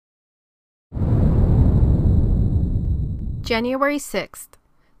January 6th,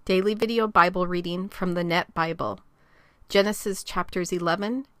 Daily Video Bible Reading from the Net Bible, Genesis chapters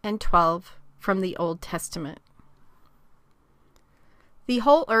 11 and 12 from the Old Testament. The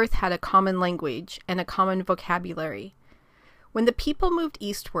whole earth had a common language and a common vocabulary. When the people moved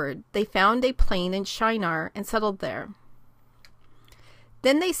eastward, they found a plain in Shinar and settled there.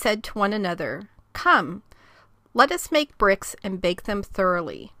 Then they said to one another, "Come, let us make bricks and bake them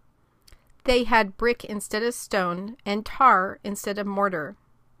thoroughly." They had brick instead of stone, and tar instead of mortar.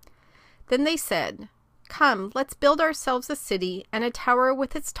 Then they said, "Come, let's build ourselves a city and a tower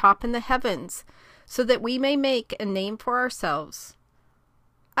with its top in the heavens, so that we may make a name for ourselves.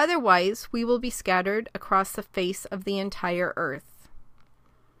 Otherwise, we will be scattered across the face of the entire earth."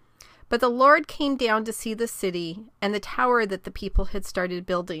 But the Lord came down to see the city and the tower that the people had started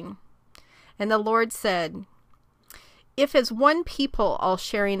building. And the Lord said, "If as one people all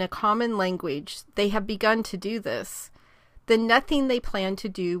sharing a common language they have begun to do this, then nothing they plan to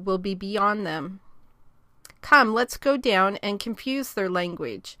do will be beyond them. Come, let's go down and confuse their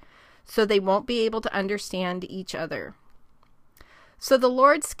language, so they won't be able to understand each other." So the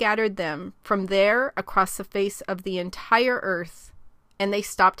Lord scattered them from there across the face of the entire earth, and they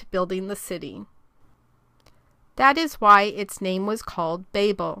stopped building the city. That is why its name was called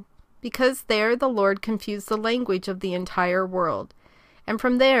Babel, because there the Lord confused the language of the entire world, and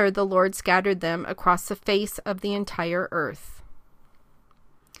from there the Lord scattered them across the face of the entire earth.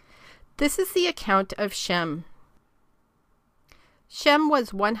 This is the account of Shem. Shem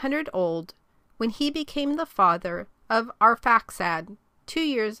was 100 old when he became the father of Arphaxad 2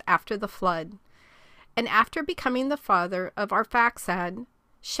 years after the flood. And after becoming the father of Arphaxad,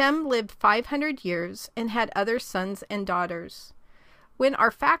 Shem lived 500 years and had other sons and daughters. When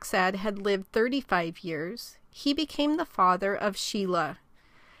Arphaxad had lived 35 years, he became the father of Shelah.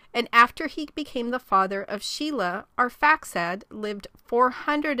 And after he became the father of Shelah, Arphaxad lived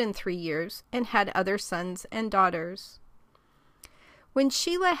 403 years and had other sons and daughters. When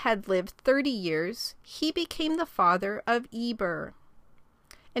Shelah had lived 30 years, he became the father of Eber.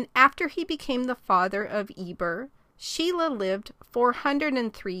 And after he became the father of Eber, Shelah lived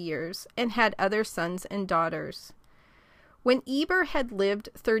 403 years and had other sons and daughters. When Eber had lived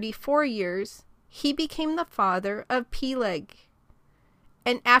 34 years, he became the father of Peleg.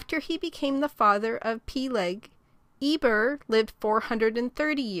 And after he became the father of Peleg, Eber lived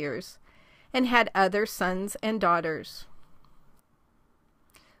 430 years and had other sons and daughters.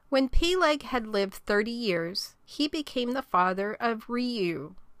 When Peleg had lived 30 years, he became the father of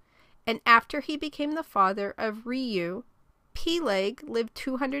Reu. And after he became the father of Reu, Peleg lived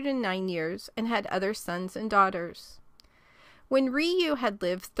 209 years and had other sons and daughters. When Reu had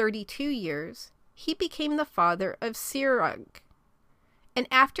lived 32 years, he became the father of Serug. And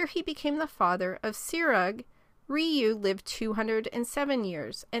after he became the father of Serug, Reu lived 207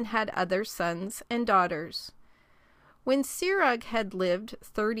 years and had other sons and daughters. When Serug had lived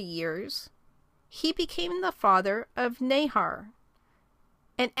 30 years, he became the father of Nahar.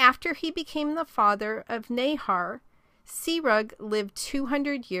 And after he became the father of Nahar, Serug lived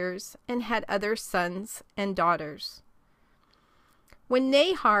 200 years and had other sons and daughters. When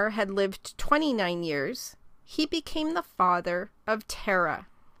Nahar had lived 29 years, he became the father of Terah.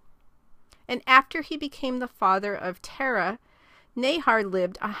 And after he became the father of Terah, Nahar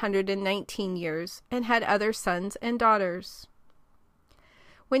lived 119 years and had other sons and daughters.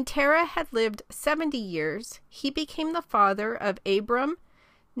 When Terah had lived 70 years, he became the father of Abram,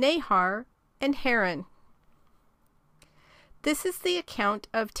 Nahar, and Haran. This is the account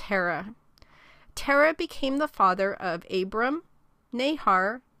of Terah. Terah became the father of Abram,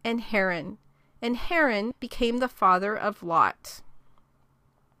 Nahar, and Haran became the father of Lot.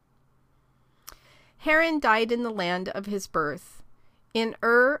 Haran died in the land of his birth, in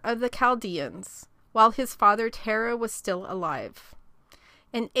Ur of the Chaldeans, while his father Terah was still alive.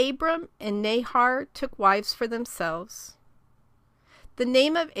 And Abram and Nahar took wives for themselves. The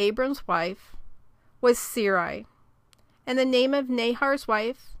name of Abram's wife was Sarai, and the name of Nahar's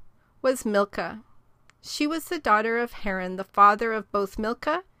wife was Milcah. She was the daughter of Haran, the father of both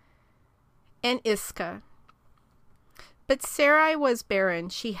Milcah and Iscah. But Sarai was barren,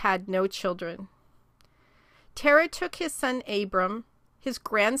 she had no children. Terah took his son Abram, his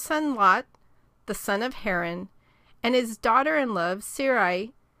grandson Lot, the son of Haran, and his daughter-in-law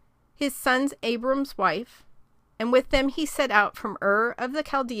Sarai, his son Abram's wife, and with them he set out from Ur of the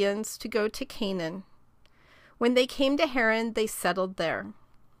Chaldeans to go to Canaan. When they came to Haran, they settled there.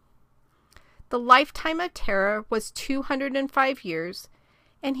 The lifetime of Terah was 205 years,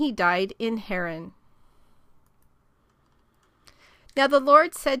 and he died in Haran. Now the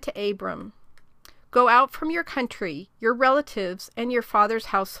Lord said to Abram, Go out from your country, your relatives, and your father's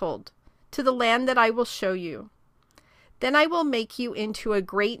household, to the land that I will show you. Then I will make you into a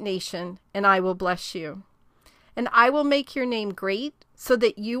great nation, and I will bless you. And I will make your name great, so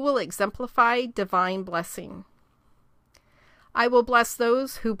that you will exemplify divine blessing. I will bless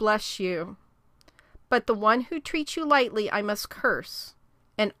those who bless you, but the one who treats you lightly I must curse,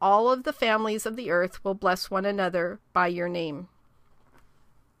 and all of the families of the earth will bless one another by your name.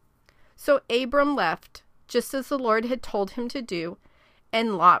 So Abram left, just as the Lord had told him to do,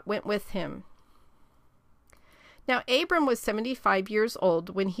 and Lot went with him. Now Abram was 75 years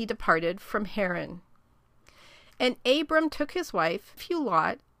old when he departed from Haran. And Abram took his wife,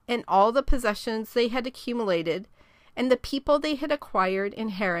 Lot, and all the possessions they had accumulated, and the people they had acquired in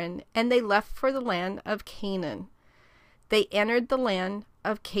Haran, and they left for the land of Canaan. They entered the land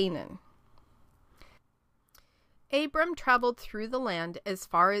of Canaan. Abram traveled through the land as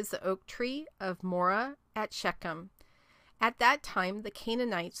far as the oak tree of Morah at Shechem. At that time the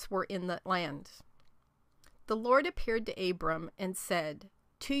Canaanites were in the land. The Lord appeared to Abram and said,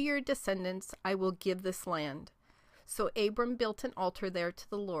 "To your descendants I will give this land." So Abram built an altar there to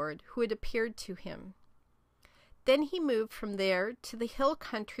the Lord, who had appeared to him. Then he moved from there to the hill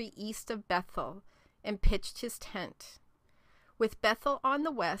country east of Bethel and pitched his tent, with Bethel on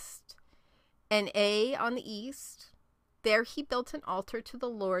the west and Ai on the east. There he built an altar to the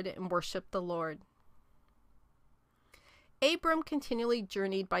Lord and worshipped the Lord. Abram continually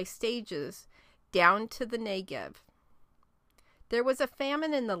journeyed by stages down to the Negev. There was a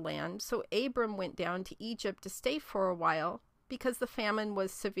famine in the land, so Abram went down to Egypt to stay for a while because the famine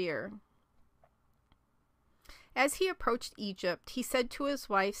was severe. As he approached Egypt, he said to his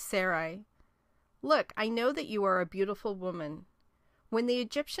wife Sarai, "Look, I know that you are a beautiful woman. When the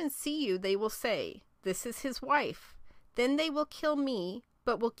Egyptians see you, they will say, 'This is his wife.' Then they will kill me,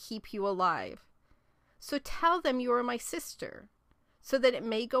 but will keep you alive. So tell them you are my sister, so that it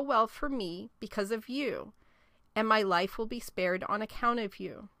may go well for me because of you, and my life will be spared on account of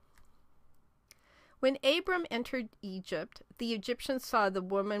you." When Abram entered Egypt, the Egyptians saw the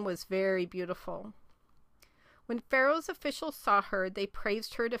woman was very beautiful. When Pharaoh's officials saw her, they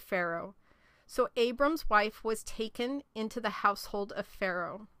praised her to Pharaoh. So Abram's wife was taken into the household of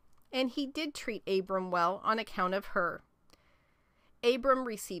Pharaoh, and he did treat Abram well on account of her. Abram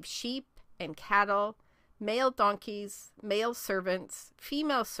received sheep and cattle, male donkeys, male servants,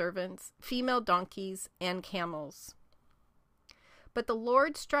 female donkeys, and camels. But the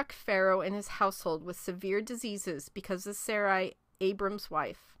Lord struck Pharaoh and his household with severe diseases because of Sarai, Abram's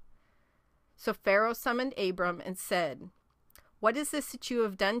wife. So Pharaoh summoned Abram and said, "What is this that you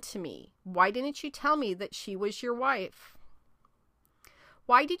have done to me? Why didn't you tell me that she was your wife?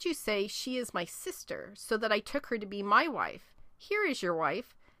 Why did you say, 'She is my sister,' so that I took her to be my wife? Here is your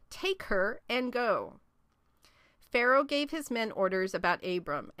wife. Take her and go." Pharaoh gave his men orders about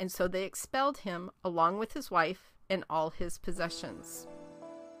Abram, and so they expelled him along with his wife and all his possessions.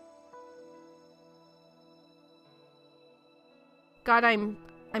 God,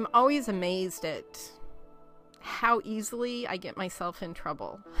 I'm always amazed at how easily I get myself in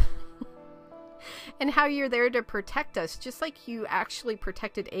trouble. And how you're there to protect us, just like you actually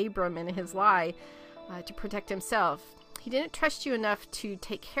protected Abram in his lie to protect himself. He didn't trust you enough to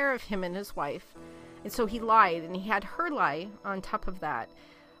take care of him and his wife, and so he lied, and he had her lie on top of that.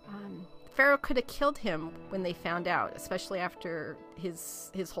 Pharaoh could have killed him when they found out, especially after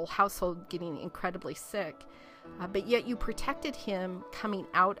his whole household getting incredibly sick. But yet you protected him coming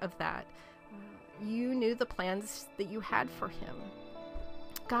out of that. You knew the plans that you had for him.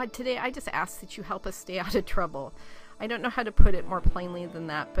 God, today I just ask that you help us stay out of trouble. I don't know how to put it more plainly than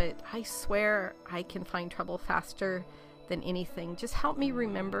that, but I swear I can find trouble faster than anything. Just help me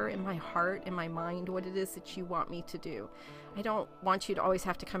remember in my heart, in my mind, what it is that you want me to do. I don't want you to always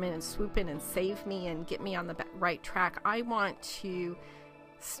have to come in and swoop in and save me and get me on the right track. I want to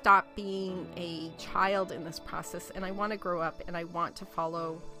stop being a child in this process, and I want to grow up, and I want to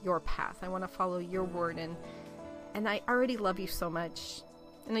follow your path. I want to follow your word, and I already love you so much,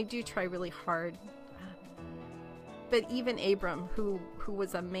 and I do try really hard. But even Abram, who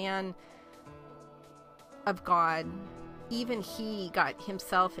was a man of God, even he got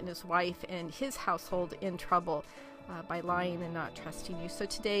himself and his wife and his household in trouble by lying and not trusting you. So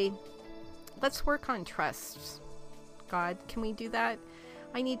today, let's work on trust. God, can we do that?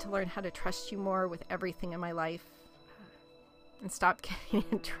 I need to learn how to trust you more with everything in my life and stop getting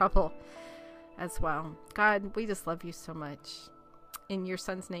in trouble as well. God, we just love you so much. In your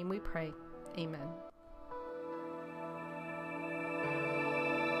son's name we pray. Amen.